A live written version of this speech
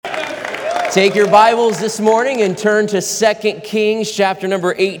Take your Bibles this morning and turn to 2 Kings chapter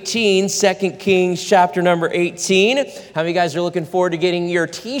number 18. 2 Kings chapter number 18. How many of you guys are looking forward to getting your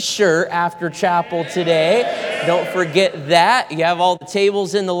t-shirt after chapel today? Don't forget that. You have all the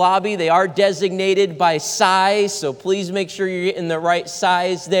tables in the lobby. They are designated by size, so please make sure you're getting the right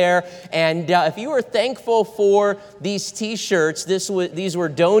size there. And if you are thankful for these t-shirts, these were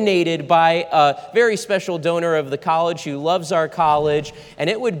donated by a very special donor of the college who loves our college, and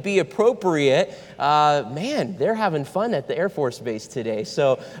it would be appropriate. Man, they're having fun at the Air Force Base today.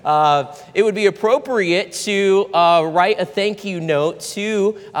 So it would be appropriate to write a thank you note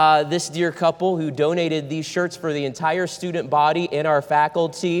to this dear couple who donated these shirts for the entire student body and our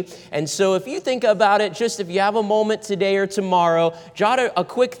faculty. And so if you think about it, just if you have a moment today or tomorrow, jot a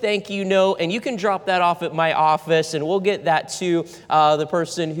quick thank you note, and you can drop that off at my office, and we'll get that to the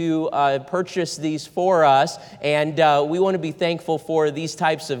person who purchased these for us. And we want to be thankful for these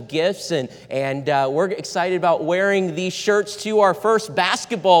types of gifts, and we're excited about wearing these shirts to our first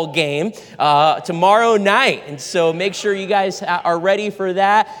basketball game tomorrow night. And so make sure you guys are ready for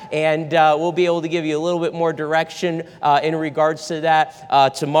that, and we'll be able to give you a little bit more direction in regards to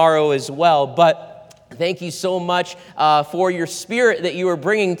that tomorrow as well. But thank you so much for your spirit that you are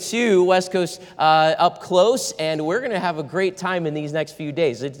bringing to West Coast Up Close, and we're going to have a great time in these next few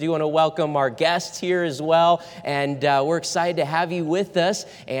days. I do want to welcome our guests here as well, and we're excited to have you with us,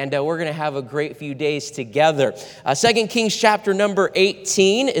 and we're going to have a great few days together. 2 Kings chapter number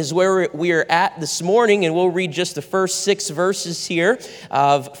 18 is where we are at this morning, and we'll read just the first 6 verses here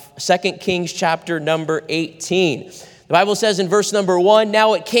of 2 Kings chapter number 18. The Bible says in verse number 1,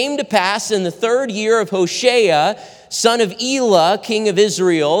 "Now it came to pass in the 3rd year of Hoshea, son of Elah, king of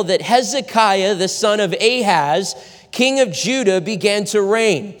Israel, that Hezekiah, the son of Ahaz, king of Judah, began to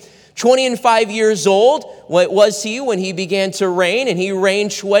reign. 25 years old was he when he began to reign, and he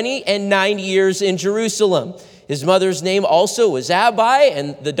reigned 29 years in Jerusalem. His mother's name also was Abi,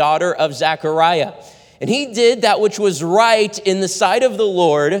 and the daughter of Zechariah. And he did that which was right in the sight of the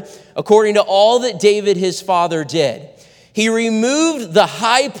Lord, according to all that David his father did. He removed the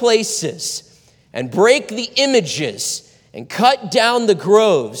high places and brake the images and cut down the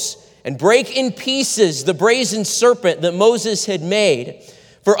groves and brake in pieces the brazen serpent that Moses had made.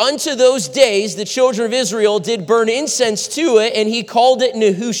 For unto those days the children of Israel did burn incense to it, and he called it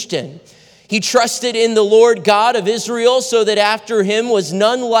Nehushtan. He trusted in the Lord God of Israel, so that after him was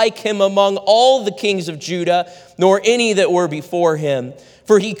none like him among all the kings of Judah, nor any that were before him.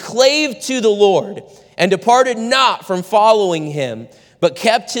 For he clave to the Lord, and departed not from following him, but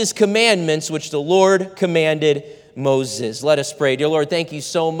kept his commandments which the Lord commanded Moses." Let us pray. Dear Lord, thank you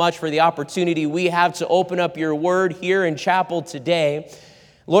so much for the opportunity we have to open up your word here in chapel today.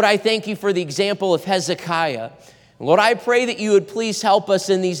 Lord, I thank you for the example of Hezekiah. Lord, I pray that you would please help us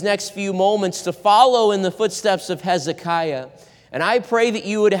in these next few moments to follow in the footsteps of Hezekiah. And I pray that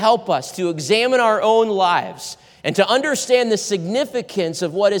you would help us to examine our own lives and to understand the significance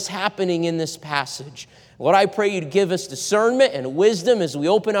of what is happening in this passage. Lord, I pray you'd give us discernment and wisdom as we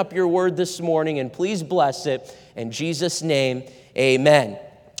open up your word this morning, and please bless it. In Jesus' name, amen.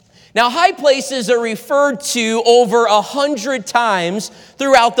 Now, high places are referred to over 100 times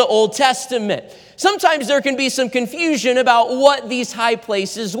throughout the Old Testament. Sometimes there can be some confusion about what these high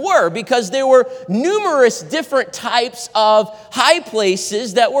places were, because there were numerous different types of high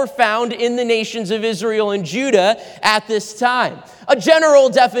places that were found in the nations of Israel and Judah at this time. A general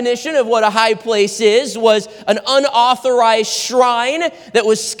definition of what a high place is was an unauthorized shrine that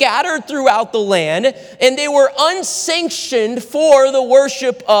was scattered throughout the land, and they were unsanctioned for the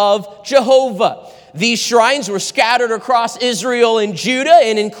worship of Jehovah. These shrines were scattered across Israel and Judah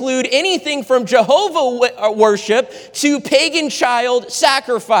and include anything from Jehovah worship to pagan child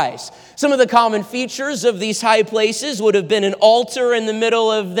sacrifice. Some of the common features of these high places would have been an altar in the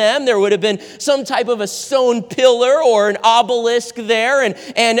middle of them. There would have been some type of a stone pillar or an obelisk there,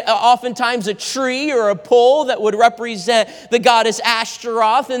 and oftentimes a tree or a pole that would represent the goddess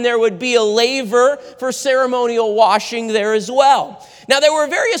Ashtaroth, and there would be a laver for ceremonial washing there as well. Now, there were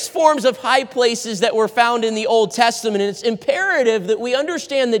various forms of high places that were found in the Old Testament, and it's imperative that we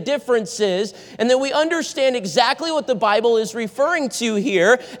understand the differences and that we understand exactly what the Bible is referring to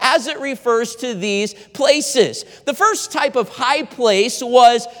here as it refers to these places. The first type of high place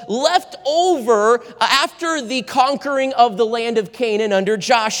was left over after the conquering of the land of Canaan under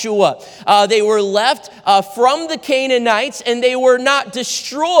Joshua. They were left from the Canaanites, and they were not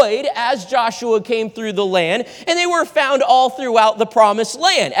destroyed as Joshua came through the land, and they were found all throughout the promised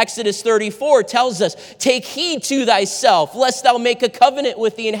land. Exodus 34 tells us, "Take heed to thyself, lest thou make a covenant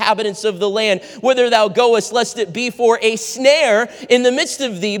with the inhabitants of the land, whither thou goest, lest it be for a snare in the midst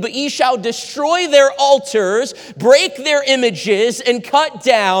of thee, but ye shall destroy their altars, break their images, and cut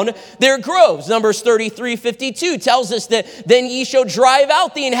down their groves. Numbers 33:52 tells us that then ye shall drive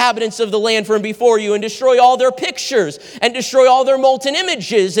out the inhabitants of the land from before you and destroy all their pictures and destroy all their molten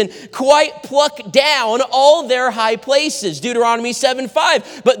images and quite pluck down all their high places. Deuteronomy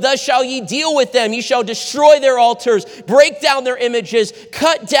 7:5, but thus shall ye deal with them. Ye shall destroy their altars, break down their images,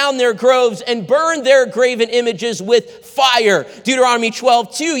 cut down their groves, and burn their graven images with fire. Deuteronomy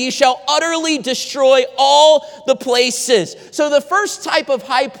 12:2, ye shall utterly destroy all the places. So the first type of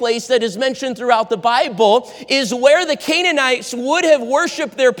high place that is mentioned throughout the Bible is where the Canaanites would have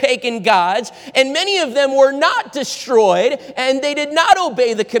worshiped their pagan gods, and many of them were not destroyed, and they did not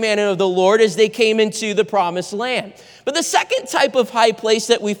obey the commandment of the Lord as they came into the promised land. But the second type of high place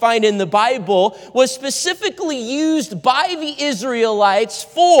that we find in the Bible was specifically used by the Israelites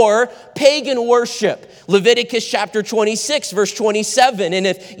for pagan worship. Leviticus chapter 26, verse 27, and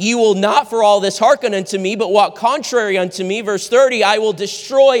if ye will not for all this hearken unto me, but walk contrary unto me, verse 30, I will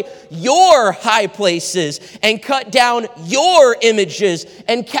destroy your high places and cut down your images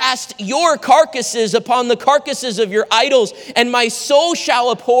and cast your carcasses upon the carcasses of your idols, and my soul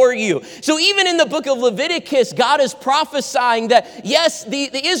shall abhor you. So even in the book of Leviticus, God is prophesying that, yes, the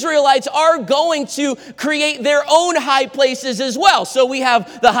Israelites are going to create their own high places as well. So we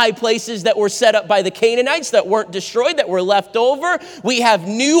have the high places that were set up by the Canaanites that weren't destroyed, that were left over. We have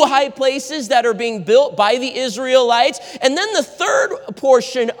new high places that are being built by the Israelites. And then the third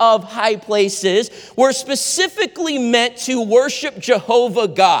portion of high places were specifically meant to worship Jehovah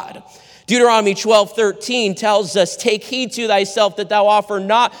God. Deuteronomy 12:13 tells us, take heed to thyself that thou offer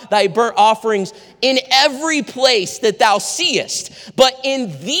not thy burnt offerings in every place that thou seest, but in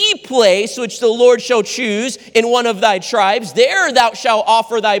the place which the Lord shall choose in one of thy tribes, there thou shalt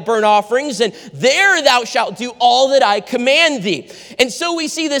offer thy burnt offerings, and there thou shalt do all that I command thee. And so we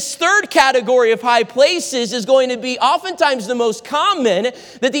see this third category of high places is going to be oftentimes the most common,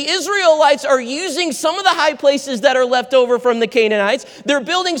 that the Israelites are using some of the high places that are left over from the Canaanites. They're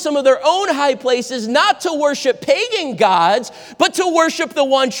building some of their own high places, not to worship pagan gods, but to worship the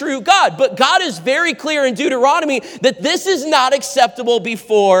one true God. But God is very clear in Deuteronomy that this is not acceptable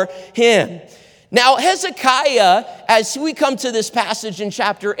before him. Now, Hezekiah, as we come to this passage in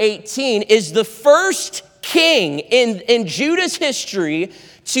chapter 18, is the first king in Judah's history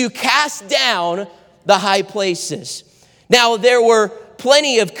to cast down the high places. Now, there were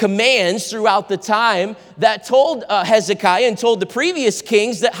plenty of commands throughout the time that told Hezekiah and told the previous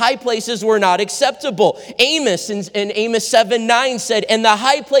kings that high places were not acceptable. Amos in Amos 7:9 said, and the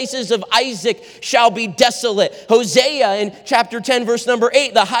high places of Isaac shall be desolate. Hosea in chapter 10 verse number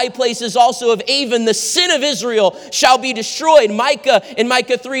 8, the high places also of Avon, the sin of Israel, shall be destroyed. Micah in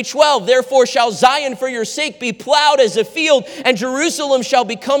Micah 3:12, therefore shall Zion for your sake be plowed as a field, and Jerusalem shall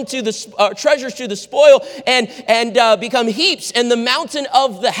become to the treasures to the spoil, and become heaps, and the mountain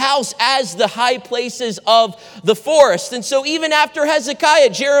of the house as the high places of the forest. And so even after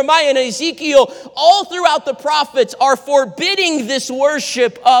Hezekiah, Jeremiah, and Ezekiel, all throughout the prophets are forbidding this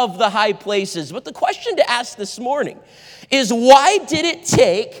worship of the high places. But the question to ask this morning is, why did it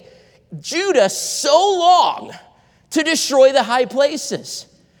take Judah so long to destroy the high places?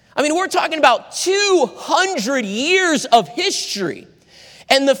 I mean, we're talking about 200 years of history.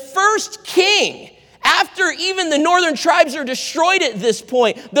 And the first king, after even the northern tribes are destroyed at this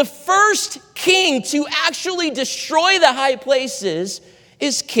point, the first king to actually destroy the high places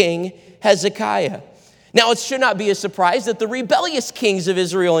is King Hezekiah. Now, it should not be a surprise that the rebellious kings of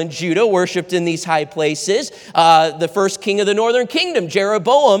Israel and Judah worshiped in these high places. The first king of the northern kingdom,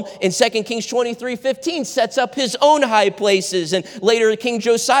 Jeroboam, in 2 Kings 23:15, sets up his own high places. And later, King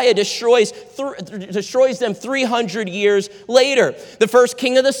Josiah destroys them 300 years later. The first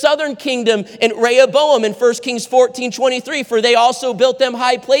king of the southern kingdom, in Rehoboam, in 1 Kings 14:23, for they also built them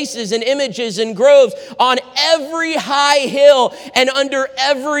high places and images and groves on every high hill and under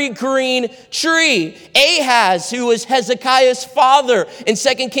every green tree. Ahaz, who was Hezekiah's father, in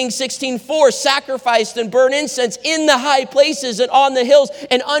 2 Kings 16:4, sacrificed and burned incense in the high places and on the hills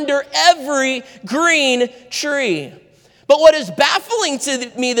and under every green tree. But what is baffling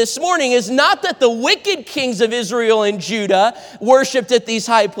to me this morning is not that the wicked kings of Israel and Judah worshiped at these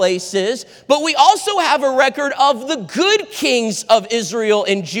high places, but we also have a record of the good kings of Israel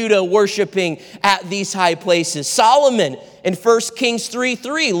and Judah worshiping at these high places. Solomon, in 1 Kings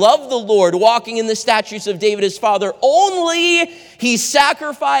 3:3, loved the Lord, walking in the statutes of David his father. Only he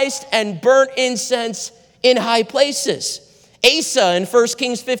sacrificed and burnt incense in high places. Asa in 1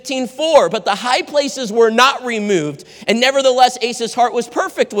 Kings 15:4, but the high places were not removed, and nevertheless Asa's heart was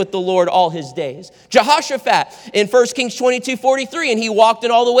perfect with the Lord all his days. Jehoshaphat in 1 Kings 22:43, and he walked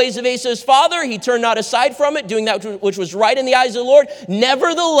in all the ways of Asa his father, he turned not aside from it, doing that which was right in the eyes of the Lord.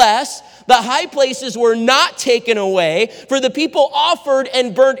 Nevertheless, the high places were not taken away, for the people offered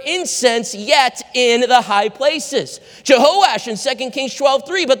and burnt incense yet in the high places. Jehoash in 2 Kings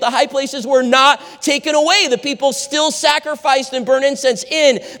 12:3, but the high places were not taken away. The people still sacrificed and burn incense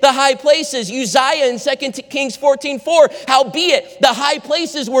in the high places. Uzziah in 2 Kings 14:4, howbeit the high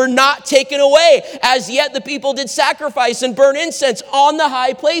places were not taken away. As yet the people did sacrifice and burn incense on the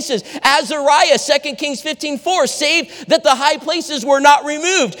high places. Azariah, 2 Kings 15:4, save that the high places were not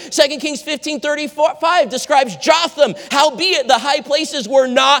removed. 2 Kings 15:35 describes Jotham, howbeit the high places were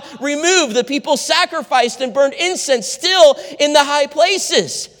not removed. The people sacrificed and burned incense still in the high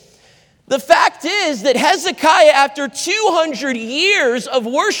places. The fact is that Hezekiah, after 200 years of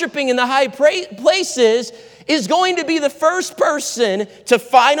worshiping in the high places, is going to be the first person to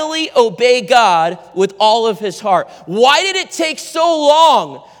finally obey God with all of his heart. Why did it take so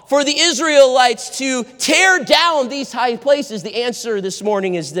long for the Israelites to tear down these high places? The answer this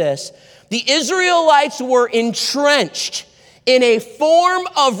morning is this. The Israelites were entrenched in a form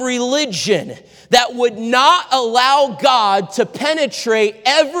of religion that would not allow God to penetrate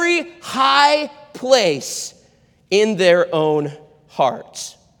every high place in their own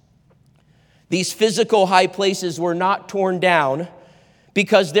hearts. These physical high places were not torn down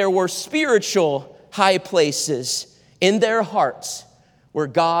because there were spiritual high places in their hearts where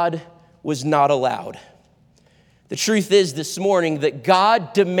God was not allowed. The truth is this morning that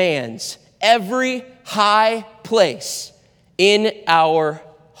God demands every high place in our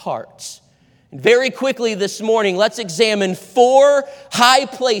hearts. And very quickly this morning, let's examine 4 high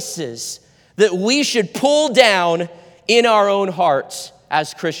places that we should pull down in our own hearts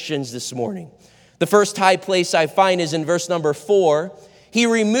as Christians this morning. The first high place I find is in verse number 4. He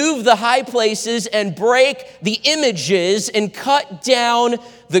removed the high places and break the images and cut down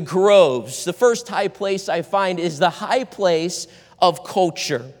the groves. The first high place I find is the high place of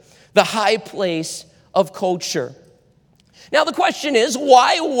culture. The high place of culture. Now the question is,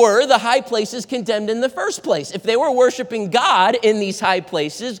 why were the high places condemned in the first place? If they were worshiping God in these high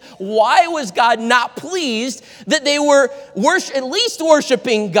places, why was God not pleased that they were at least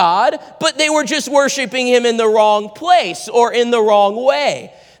worshiping God, but they were just worshiping him in the wrong place or in the wrong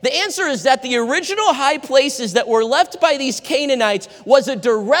way? The answer is that the original high places that were left by these Canaanites was a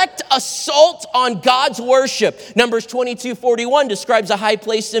direct assault on God's worship. Numbers 22:41 describes a high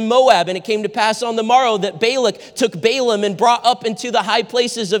place in Moab, and it came to pass on the morrow that Balak took Balaam and brought up into the high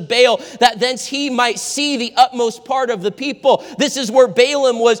places of Baal, that thence he might see the utmost part of the people. This is where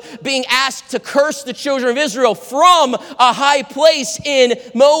Balaam was being asked to curse the children of Israel from a high place in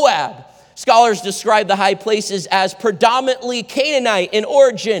Moab. Scholars describe the high places as predominantly Canaanite in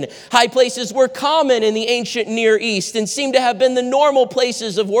origin. High places were common in the ancient Near East and seem to have been the normal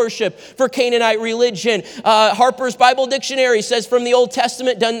places of worship for Canaanite religion. Harper's Bible Dictionary says from the Old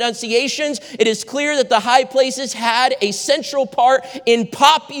Testament denunciations, it is clear that the high places had a central part in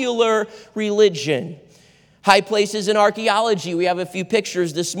popular religion. High places in archaeology. We have a few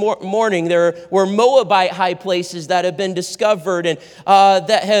pictures this morning. There were Moabite high places that have been discovered and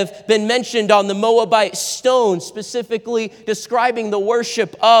that have been mentioned on the Moabite stone, specifically describing the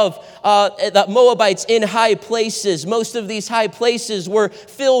worship of the Moabites in high places. Most of these high places were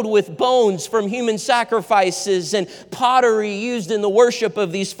filled with bones from human sacrifices and pottery used in the worship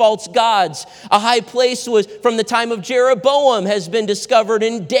of these false gods. A high place was from the time of Jeroboam has been discovered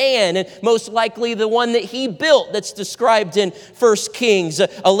in Dan, and most likely the one that he built that's described in 1 Kings.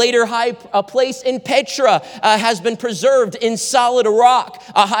 A later high place in Petra has been preserved in solid rock.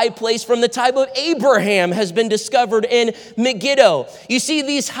 A high place from the time of Abraham has been discovered in Megiddo. You see,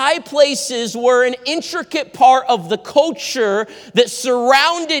 these high places were an intricate part of the culture that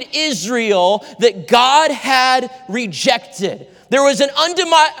surrounded Israel that God had rejected. There was an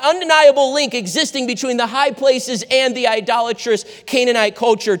undeniable link existing between the high places and the idolatrous Canaanite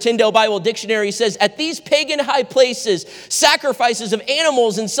culture. Tyndale Bible Dictionary says, at these pagan high places, sacrifices of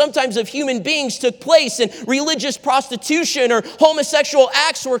animals and sometimes of human beings took place, and religious prostitution or homosexual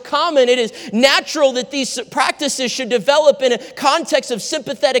acts were common. It is natural that these practices should develop in a context of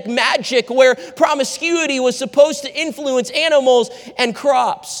sympathetic magic where promiscuity was supposed to influence animals and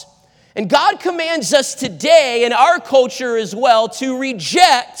crops. And God commands us today, in our culture as well, to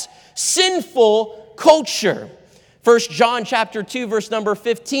reject sinful culture. 1 John chapter 2, verse number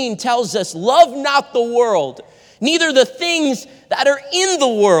 15 tells us, love not the world, neither the things that are in the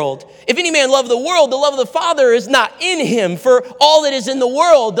world. If any man love the world, the love of the Father is not in him. For all that is in the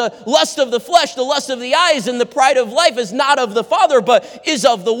world, the lust of the flesh, the lust of the eyes, and the pride of life is not of the Father, but is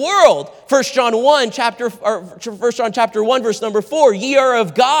of the world. 1 John chapter 1, verse number 4, ye are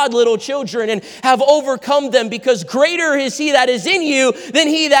of God, little children, and have overcome them, because greater is he that is in you than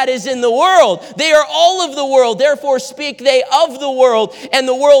he that is in the world. They are all of the world, therefore speak they of the world, and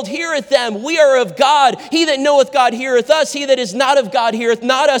the world heareth them. We are of God. He that knoweth God heareth us. He that is not of God heareth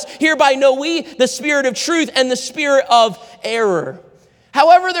not us. Hereby know we the spirit of truth and the spirit of error.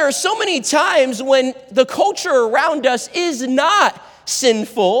 However, there are so many times when the culture around us is not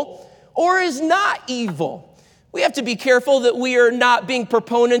sinful or is not evil. We have to be careful that we are not being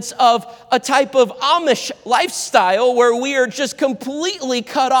proponents of a type of Amish lifestyle where we are just completely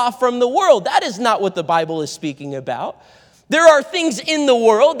cut off from the world. That is not what the Bible is speaking about. There are things in the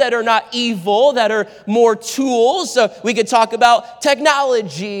world that are not evil, that are more tools. We could talk about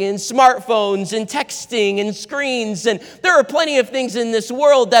technology and smartphones and texting and screens. And there are plenty of things in this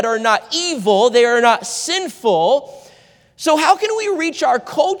world that are not evil. They are not sinful. So how can we reach our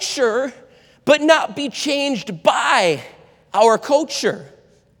culture but not be changed by our culture?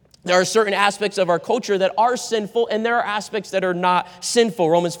 There are certain aspects of our culture that are sinful, and there are aspects that are not sinful.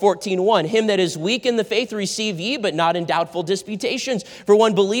 Romans 14:1, him that is weak in the faith receive ye, but not in doubtful disputations. For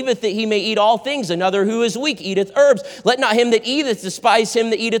one believeth that he may eat all things, another who is weak eateth herbs. Let not him that eateth despise him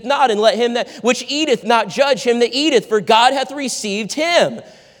that eateth not, and let him that which eateth not judge him that eateth, for God hath received him.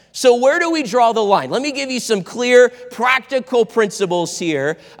 So where do we draw the line? Let me give you some clear, practical principles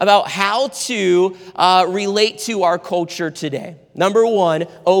here about how to relate to our culture today. Number one,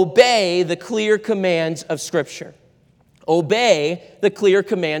 obey the clear commands of Scripture. Obey the clear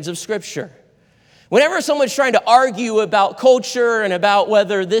commands of Scripture. Whenever someone's trying to argue about culture and about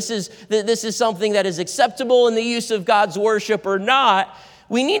whether this is something that is acceptable in the use of God's worship or not,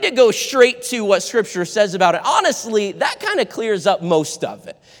 we need to go straight to what Scripture says about it. Honestly, that kind of clears up most of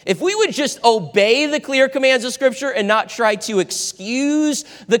it. If we would just obey the clear commands of Scripture and not try to excuse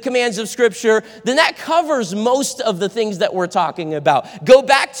the commands of Scripture, then that covers most of the things that we're talking about. Go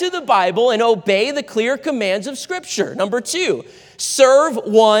back to the Bible and obey the clear commands of Scripture. Number two, serve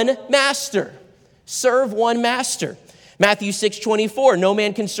one master. Serve one master. Matthew 6:24, no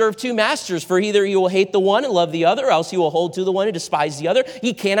man can serve two masters, for either he will hate the one and love the other, or else he will hold to the one and despise the other.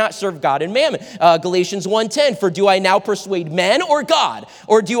 He cannot serve God and mammon. Galatians 1:10, for do I now persuade men or God?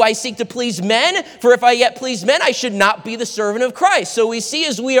 Or do I seek to please men? For if I yet please men, I should not be the servant of Christ. So we see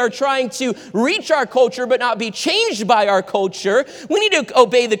as we are trying to reach our culture but not be changed by our culture, we need to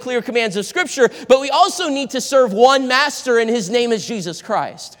obey the clear commands of Scripture, but we also need to serve one master, and his name is Jesus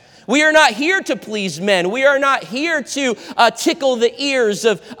Christ. We are not here to please men. We are not here to tickle the ears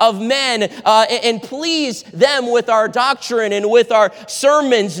of men and please them with our doctrine and with our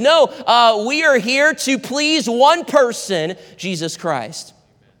sermons. No, we are here to please one person, Jesus Christ.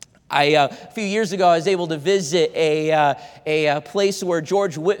 A few years ago, I was able to visit a place where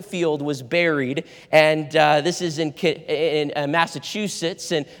George Whitefield was buried, and this is in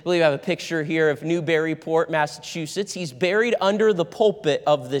Massachusetts, and I believe I have a picture here of Newburyport, Massachusetts. He's buried under the pulpit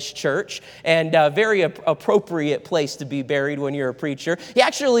of this church, and a very appropriate place to be buried when you're a preacher. He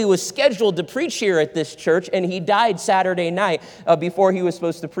actually was scheduled to preach here at this church, and he died Saturday night before he was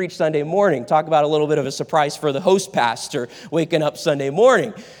supposed to preach Sunday morning. Talk about a little bit of a surprise for the host pastor waking up Sunday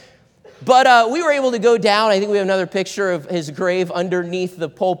morning. But we were able to go down. I think we have another picture of his grave underneath the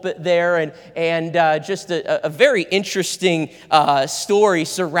pulpit there, and just a very interesting story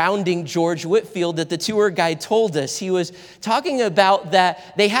surrounding George Whitefield that the tour guide told us. He was talking about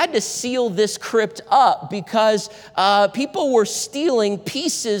that they had to seal this crypt up because people were stealing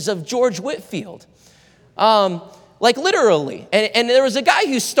pieces of George Whitefield. Like literally. And there was a guy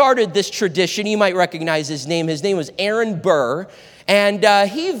who started this tradition. You might recognize his name. His name was Aaron Burr. And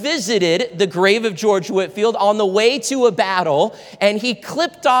he visited the grave of George Whitefield on the way to a battle, and he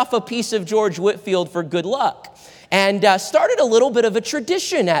clipped off a piece of George Whitefield for good luck. And started a little bit of a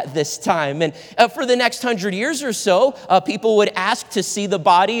tradition at this time. And for the next 100 years or so, people would ask to see the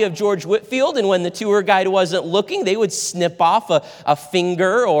body of George Whitefield. And when the tour guide wasn't looking, they would snip off a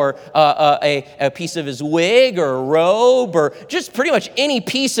finger or a piece of his wig or a robe or just pretty much any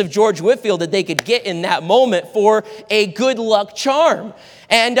piece of George Whitefield that they could get in that moment for a good luck charm.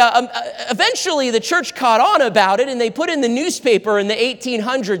 And eventually the church caught on about it, and they put in the newspaper in the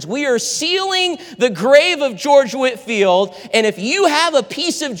 1800s, we are sealing the grave of George Whitefield, and if you have a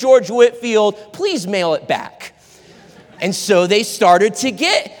piece of George Whitefield, please mail it back. And so they started to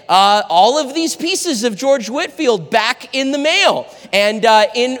get all of these pieces of George Whitefield back in the mail. And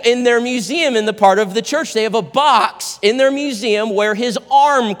in their museum, in the part of the church, they have a box in their museum where his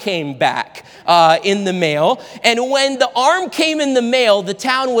arm came back in the mail. And when the arm came in the mail, the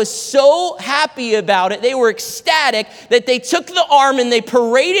town was so happy about it, they were ecstatic that they took the arm and they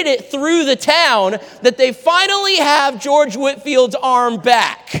paraded it through the town, that they finally have George Whitfield's arm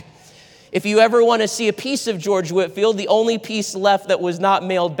back. If you ever want to see a piece of George Whitfield, the only piece left that was not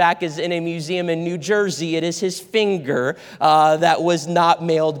mailed back is in a museum in New Jersey. It is his finger that was not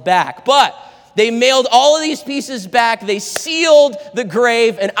mailed back. But they mailed all of these pieces back. They sealed the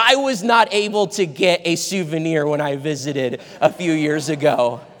grave, and I was not able to get a souvenir when I visited a few years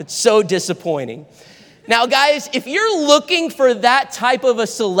ago. It's so disappointing. Now, guys, if you're looking for that type of a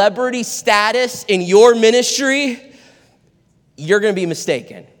celebrity status in your ministry, you're going to be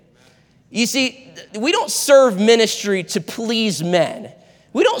mistaken. You see, we don't serve ministry to please men.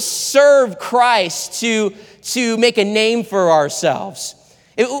 We don't serve Christ to make a name for ourselves.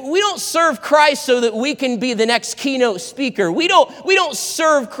 We don't serve Christ so that we can be the next keynote speaker. We don't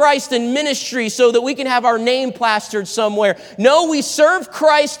serve Christ in ministry so that we can have our name plastered somewhere. No, we serve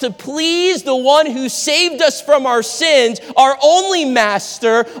Christ to please the one who saved us from our sins. Our only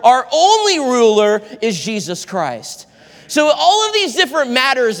master, our only ruler is Jesus Christ. So all of these different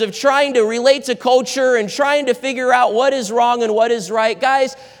matters of trying to relate to culture and trying to figure out what is wrong and what is right,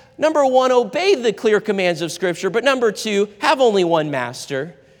 guys, number one, obey the clear commands of Scripture. But number two, have only one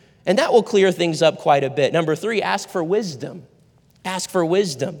master. And that will clear things up quite a bit. Number three, ask for wisdom. Ask for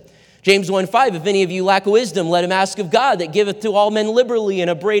wisdom. James 1:5, if any of you lack wisdom, let him ask of God that giveth to all men liberally and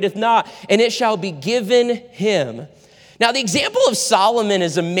upbraideth not, and it shall be given him. Now, the example of Solomon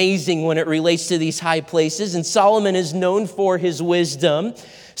is amazing when it relates to these high places, and Solomon is known for his wisdom.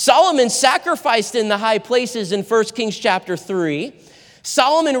 Solomon sacrificed in the high places in 1 Kings chapter 3.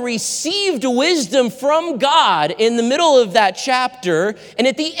 Solomon received wisdom from God in the middle of that chapter. And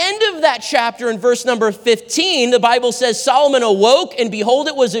at the end of that chapter, in verse number 15, the Bible says, Solomon awoke, and behold,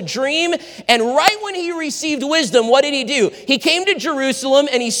 it was a dream. And right when he received wisdom, what did he do? He came to Jerusalem,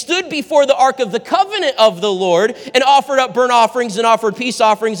 and he stood before the ark of the covenant of the Lord, and offered up burnt offerings and offered peace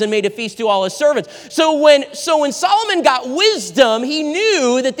offerings and made a feast to all his servants. So when Solomon got wisdom, he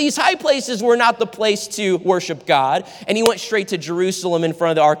knew that these high places were not the place to worship God, and he went straight to Jerusalem in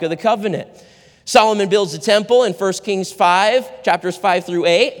front of the Ark of the Covenant. Solomon builds a temple in 1 Kings 5, chapters 5 through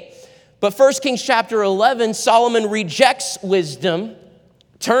 8. But 1 Kings chapter 11, Solomon rejects wisdom,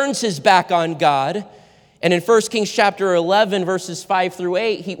 turns his back on God. And in 1 Kings chapter 11, verses 5 through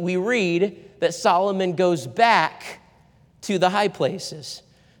 8, we read that Solomon goes back to the high places.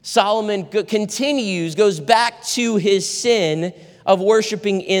 Solomon goes back to his sin of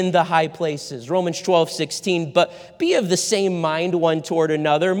worshiping in the high places. Romans 12:16, but be of the same mind one toward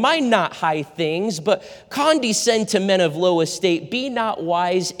another. Mind not high things, but condescend to men of low estate. Be not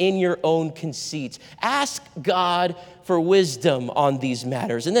wise in your own conceits. Ask God for wisdom on these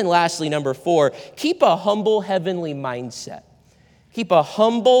matters. And then lastly, number 4, keep a humble heavenly mindset. Keep a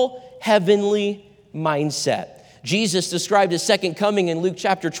humble heavenly mindset. Jesus described his second coming in Luke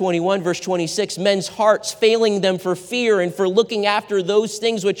chapter 21, verse 26, men's hearts failing them for fear and for looking after those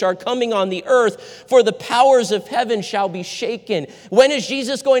things which are coming on the earth, for the powers of heaven shall be shaken. When is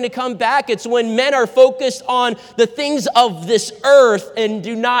Jesus going to come back? It's when men are focused on the things of this earth and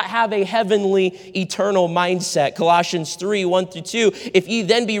do not have a heavenly, eternal mindset. Colossians 3, 1 through 2, if ye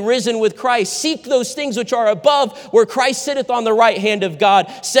then be risen with Christ, seek those things which are above, where Christ sitteth on the right hand of God.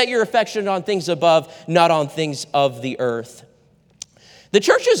 Set your affection on things above, not on things of the earth. The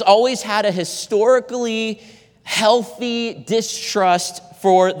church has always had a historically healthy distrust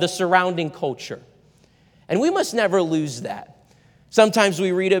for the surrounding culture. And we must never lose that. Sometimes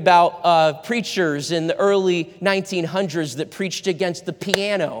we read about preachers in the early 1900s that preached against the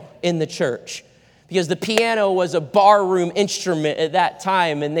piano in the church, because the piano was a barroom instrument at that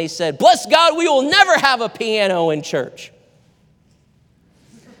time. And they said, bless God, we will never have a piano in church.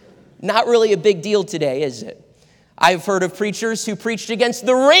 Not really a big deal today, is it? I've heard of preachers who preached against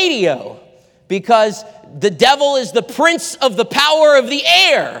the radio because the devil is the prince of the power of the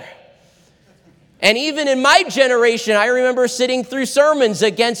air. And even in my generation, I remember sitting through sermons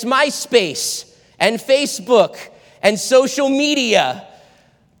against MySpace and Facebook and social media.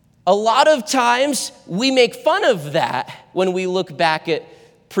 A lot of times we make fun of that when we look back at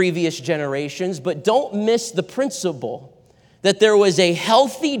previous generations, but don't miss the principle that there was a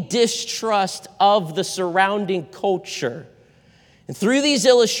healthy distrust of the surrounding culture. And through these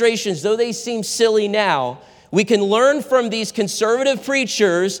illustrations, though they seem silly now, we can learn from these conservative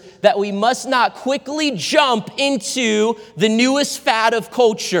preachers that we must not quickly jump into the newest fad of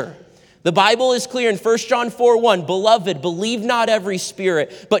culture. The Bible is clear in 1 John 4:1, "Beloved, believe not every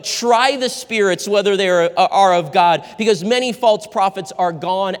spirit, but try the spirits whether they are of God, because many false prophets are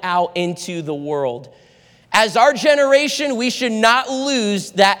gone out into the world." As our generation, we should not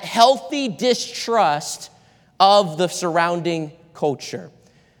lose that healthy distrust of the surrounding culture,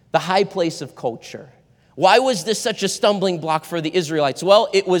 the high place of culture. Why was this such a stumbling block for the Israelites? Well,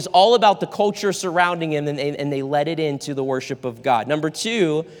 it was all about the culture surrounding them, and they let it into the worship of God. Number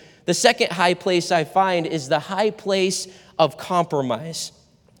two, the second high place I find is the high place of compromise.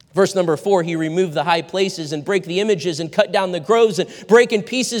 Verse number 4, "He removed the high places and brake the images and cut down the groves and brake in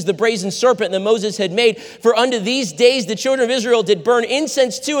pieces the brazen serpent that Moses had made. For unto these days the children of Israel did burn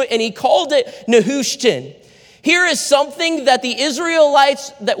incense to it, and he called it Nehushtan." Here is something that the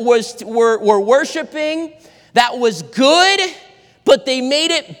Israelites were worshiping that was good, but they made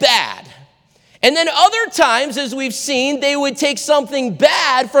it bad. And then other times, as we've seen, they would take something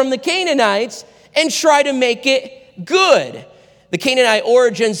bad from the Canaanites and try to make it good. The Canaanite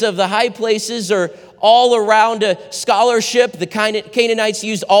origins of the high places are all around scholarship. The Canaanites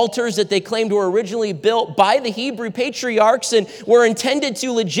used altars that they claimed were originally built by the Hebrew patriarchs and were intended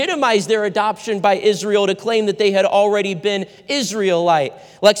to legitimize their adoption by Israel, to claim that they had already been Israelite.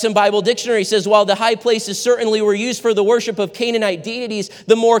 Lexham Bible Dictionary says, while the high places certainly were used for the worship of Canaanite deities,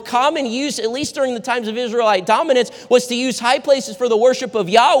 the more common use, at least during the times of Israelite dominance, was to use high places for the worship of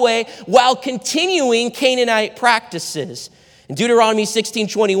Yahweh while continuing Canaanite practices. In Deuteronomy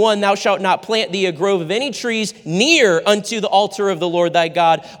 16:21, "Thou shalt not plant thee a grove of any trees near unto the altar of the Lord thy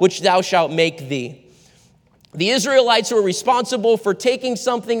God, which thou shalt make thee." The Israelites were responsible for taking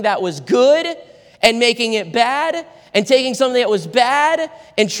something that was good and making it bad, and taking something that was bad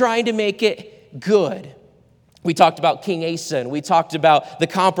and trying to make it good. We talked about King Asa, and we talked about the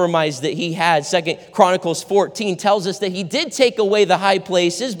compromise that he had. 2 Chronicles 14 tells us that he did take away the high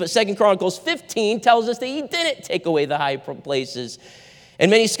places, but 2 Chronicles 15 tells us that he didn't take away the high places.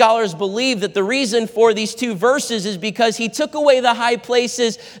 And many scholars believe that the reason for these two verses is because he took away the high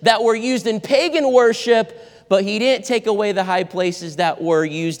places that were used in pagan worship, but he didn't take away the high places that were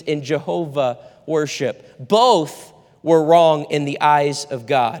used in Jehovah worship. Both were wrong in the eyes of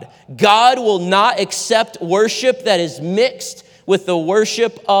God. God will not accept worship that is mixed with the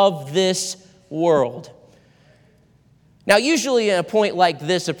worship of this world. Now, usually at a point like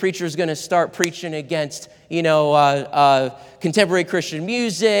this, a preacher is going to start preaching against, contemporary Christian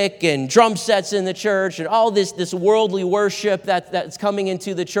music and drum sets in the church and all this worldly worship that's coming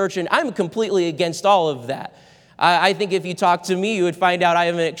into the church. And I'm completely against all of that. I think if you talk to me, you would find out I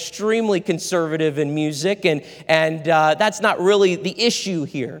am extremely conservative in music, and that's not really the issue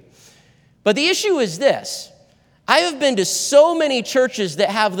here. But the issue is this. I have been to so many churches that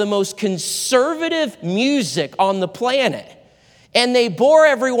have the most conservative music on the planet, and they bore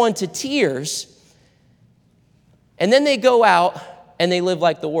everyone to tears, and then they go out and they live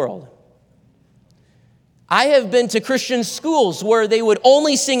like the world. I have been to Christian schools where they would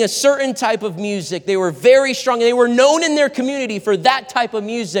only sing a certain type of music. They were very strong. They were known in their community for that type of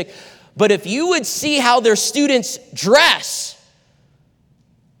music. But if you would see how their students dress,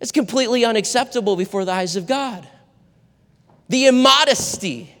 it's completely unacceptable before the eyes of God. The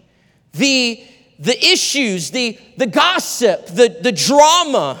immodesty, the issues, the gossip, the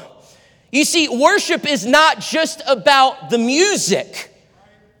drama. You see, worship is not just about the music.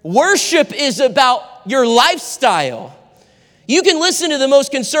 Worship is about your lifestyle. You can listen to the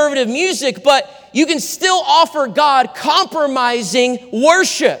most conservative music, but you can still offer God compromising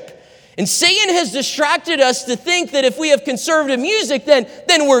worship. And Satan has distracted us to think that if we have conservative music,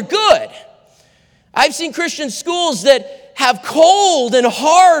 then we're good. I've seen Christian schools that have cold and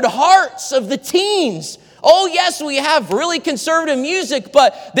hard hearts of the teens. Oh, yes, we have really conservative music,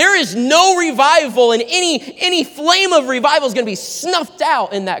 but there is no revival, and any flame of revival is going to be snuffed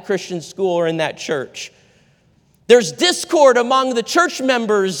out in that Christian school or in that church. There's discord among the church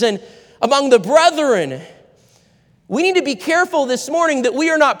members and among the brethren. We need to be careful this morning that we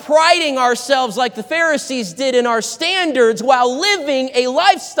are not priding ourselves like the Pharisees did in our standards while living a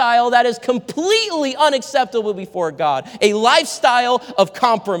lifestyle that is completely unacceptable before God, a lifestyle of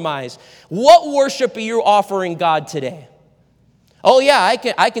compromise. What worship are you offering God today? Oh yeah,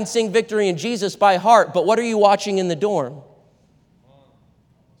 I can sing Victory in Jesus by heart, but what are you watching in the dorm?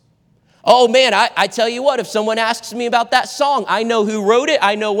 Oh man, I tell you what, if someone asks me about that song, I know who wrote it,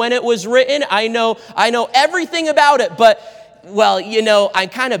 I know when it was written, I know everything about it, but, well, I'm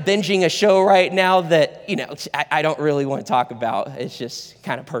kind of binging a show right now that, I don't really want to talk about. It's just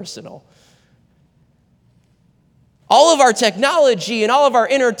kind of personal. All of our technology and all of our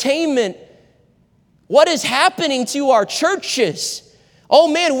entertainment, what is happening to our churches? Oh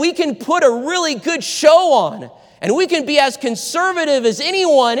man, we can put a really good show on, and we can be as conservative as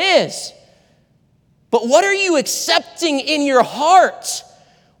anyone is. But what are you accepting in your heart?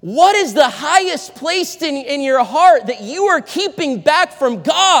 What is the highest placed in your heart that you are keeping back from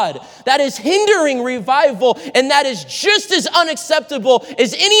God that is hindering revival and that is just as unacceptable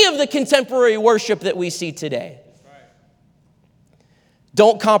as any of the contemporary worship that we see today? Right.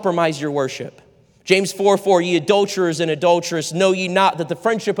 Don't compromise your worship. James 4:4, ye adulterers and adulteress, know ye not that the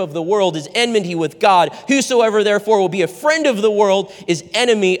friendship of the world is enmity with God? Whosoever therefore will be a friend of the world is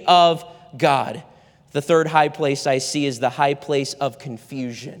enemy of God. The third high place I see is the high place of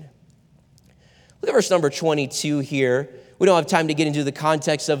confusion. Look at verse number 22 here. We don't have time to get into the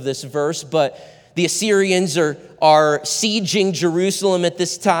context of this verse, but the Assyrians are sieging Jerusalem at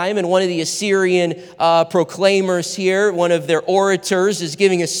this time, and one of the Assyrian proclaimers here, one of their orators, is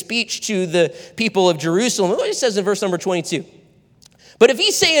giving a speech to the people of Jerusalem. Look what it says in verse number 22. But if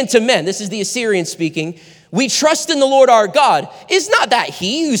ye say unto men, this is the Assyrian speaking, we trust in the Lord our God, is not that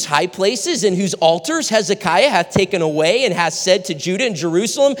he whose high places and whose altars Hezekiah hath taken away and hath said to Judah and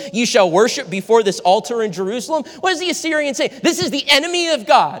Jerusalem, ye shall worship before this altar in Jerusalem? What does the Assyrian say? This is the enemy of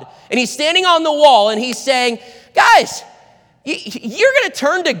God. And he's standing on the wall and he's saying, guys, you're going to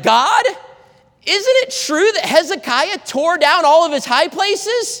turn to God? Isn't it true that Hezekiah tore down all of his high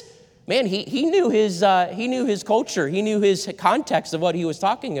places? Man, he knew his culture. He knew his context of what he was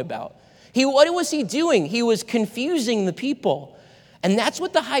talking about. What was he doing? He was confusing the people. And that's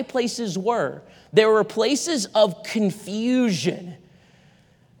what the high places were. There were places of confusion.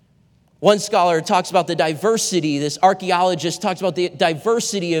 One scholar talks about the diversity. This archaeologist talks about the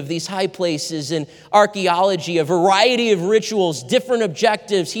diversity of these high places in archaeology, a variety of rituals, different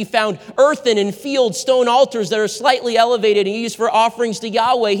objectives. He found earthen and field stone altars that are slightly elevated and used for offerings to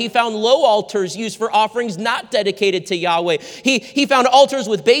Yahweh. He found low altars used for offerings not dedicated to Yahweh. He found altars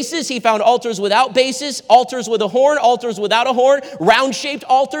with bases. He found altars without bases, altars with a horn, altars without a horn, round-shaped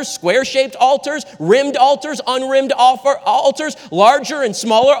altars, square-shaped altars, rimmed altars, unrimmed altars, larger and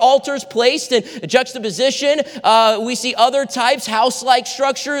smaller altars, placed in juxtaposition. We see other types, house-like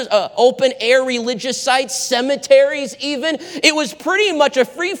structures, open-air religious sites, cemeteries even. It was pretty much a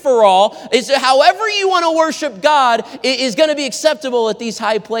free-for-all. It's however you want to worship God is going to be acceptable at these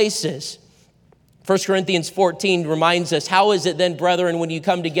high places. 1 Corinthians 14 reminds us, how is it then, brethren, when you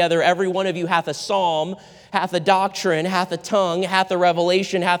come together, every one of you hath a psalm, hath a doctrine, hath a tongue, hath a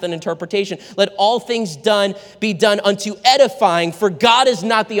revelation, hath an interpretation. Let all things be done unto edifying, for God is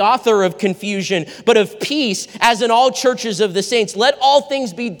not the author of confusion, but of peace, as in all churches of the saints. Let all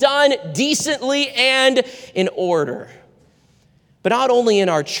things be done decently and in order. But not only in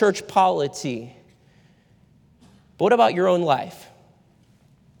our church polity, but what about your own life?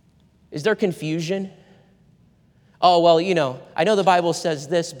 Is there confusion? Oh, well, I know the Bible says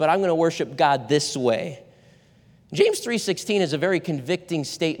this, but I'm going to worship God this way. James 3:16 is a very convicting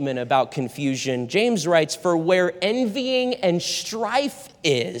statement about confusion. James writes, for where envying and strife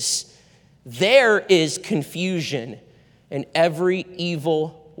is, there is confusion and every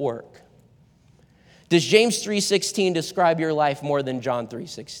evil work. Does James 3:16 describe your life more than John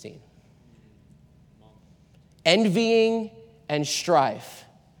 3:16? Envying and strife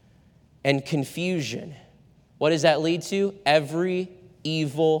and confusion. What does that lead to? Every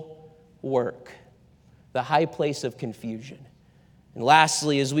evil work. The high place of confusion. And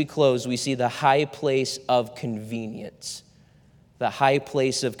lastly, as we close, we see the high place of convenience. The high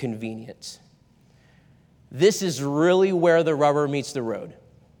place of convenience. This is really where the rubber meets the road.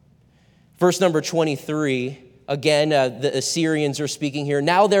 Verse number 23, again, the Assyrians are speaking here.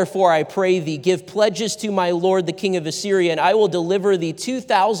 Now, therefore, I pray thee, give pledges to my lord, the king of Assyria, and I will deliver thee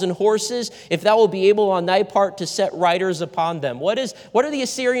 2,000 horses, if thou wilt be able on thy part to set riders upon them. What are the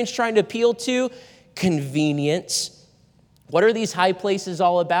Assyrians trying to appeal to? Convenience. What are these high places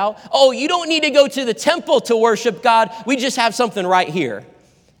all about? Oh, you don't need to go to the temple to worship God. We just have something right here.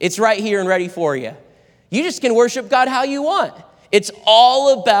 It's right here and ready for you. You just can worship God how you want. It's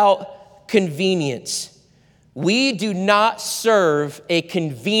all about convenience. We do not serve a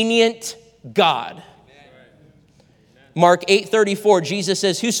convenient God. Mark 8:34, Jesus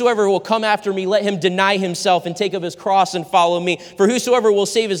says, whosoever will come after me, let him deny himself and take up his cross and follow me. For whosoever will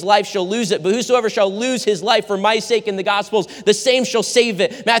save his life shall lose it, but whosoever shall lose his life for my sake in the Gospels, the same shall save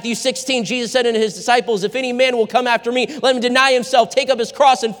it. Matthew 16, Jesus said unto his disciples, if any man will come after me, let him deny himself, take up his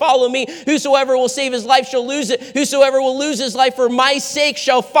cross and follow me. Whosoever will save his life shall lose it. Whosoever will lose his life for my sake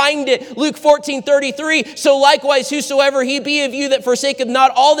shall find it. Luke 14:33, so likewise whosoever he be of you that forsaketh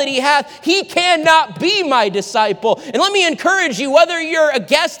not all that he hath, he cannot be my disciple. And And let me encourage you, whether you're a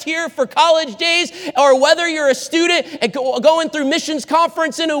guest here for college days or whether you're a student and going through missions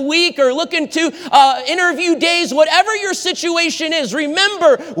conference in a week or looking to interview days, whatever your situation is,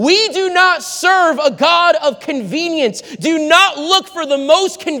 remember, we do not serve a God of convenience. Do not look for the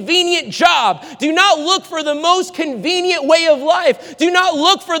most convenient job. Do not look for the most convenient way of life. Do not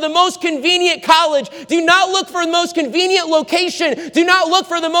look for the most convenient college. Do not look for the most convenient location. Do not look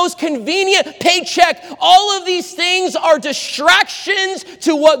for the most convenient paycheck. All of these things are distractions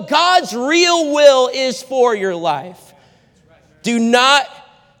to what God's real will is for your life. Do not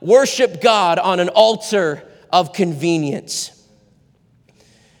worship God on an altar of convenience.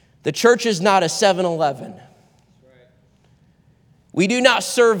 The church is not a 7-Eleven. We do not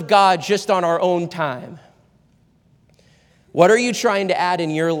serve God just on our own time. What are you trying to add in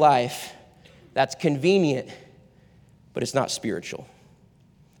your life that's convenient, but it's not spiritual?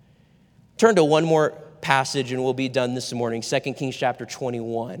 Turn to one more passage and we'll be done this morning, 2 Kings chapter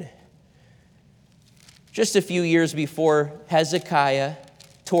 21. Just a few years before Hezekiah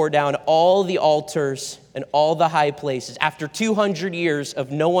tore down all the altars and all the high places, after 200 years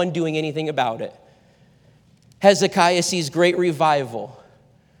of no one doing anything about it, Hezekiah sees great revival.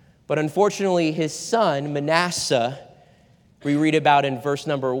 But unfortunately, his son, Manasseh, we read about in verse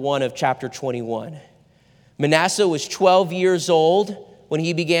number 1 of chapter 21. Manasseh was 12 years old when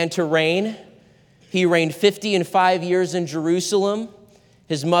he began to reign. He reigned 55 years in Jerusalem.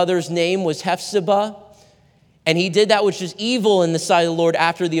 His mother's name was Hephzibah. And he did that which is evil in the sight of the Lord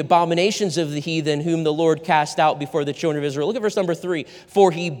after the abominations of the heathen whom the Lord cast out before the children of Israel. Look at verse number 3.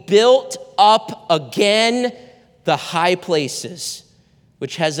 For he built up again the high places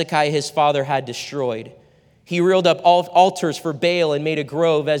which Hezekiah his father had destroyed. He reared up altars for Baal and made a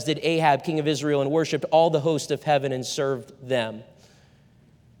grove, as did Ahab, king of Israel, and worshipped all the host of heaven and served them.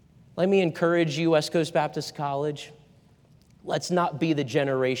 Let me encourage you, West Coast Baptist College, let's not be the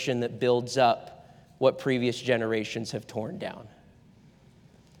generation that builds up what previous generations have torn down.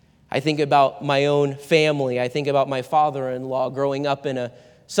 I think about my own family. I think about my father-in-law growing up in a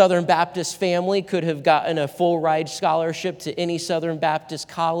Southern Baptist family, could have gotten a full ride scholarship to any Southern Baptist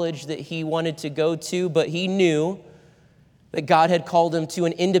college that he wanted to go to, but he knew that God had called him to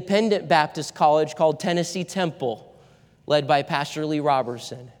an independent Baptist college called Tennessee Temple, led by Pastor Lee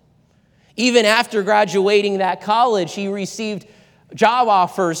Robertson. Even after graduating that college, he received job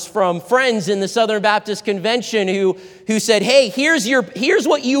offers from friends in the Southern Baptist Convention who said, hey, here's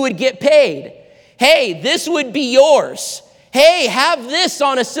what you would get paid. Hey, this would be yours. Hey, have this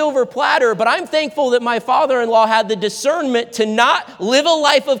on a silver platter. But I'm thankful that my father-in-law had the discernment to not live a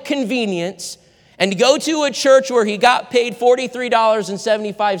life of convenience and to go to a church where he got paid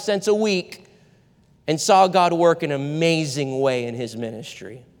 $43.75 a week and saw God work in an amazing way in his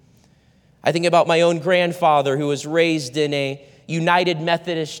ministry. I think about my own grandfather who was raised in a United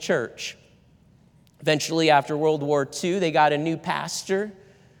Methodist church. Eventually, after World War II, they got a new pastor.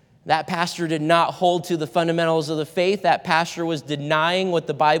 That pastor did not hold to the fundamentals of the faith. That pastor was denying what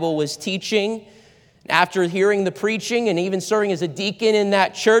the Bible was teaching. After hearing the preaching and even serving as a deacon in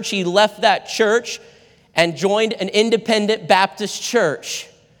that church, he left that church and joined an independent Baptist church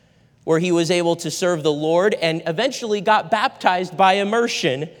where he was able to serve the Lord and eventually got baptized by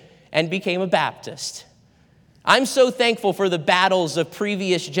immersion and became a Baptist. I'm so thankful for the battles of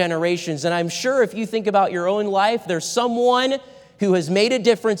previous generations, and I'm sure if you think about your own life, there's someone who has made a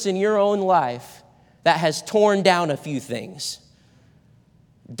difference in your own life that has torn down a few things.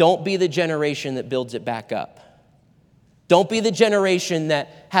 Don't be the generation that builds it back up. Don't be the generation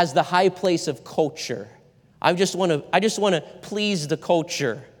that has the high place of culture. I just want to please the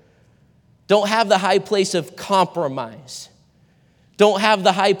culture. Don't have the high place of compromise. Don't have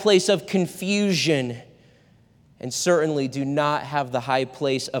the high place of confusion. And certainly do not have the high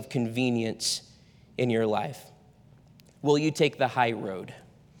place of convenience in your life. Will you take the high road?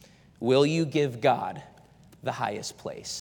 Will you give God the highest place?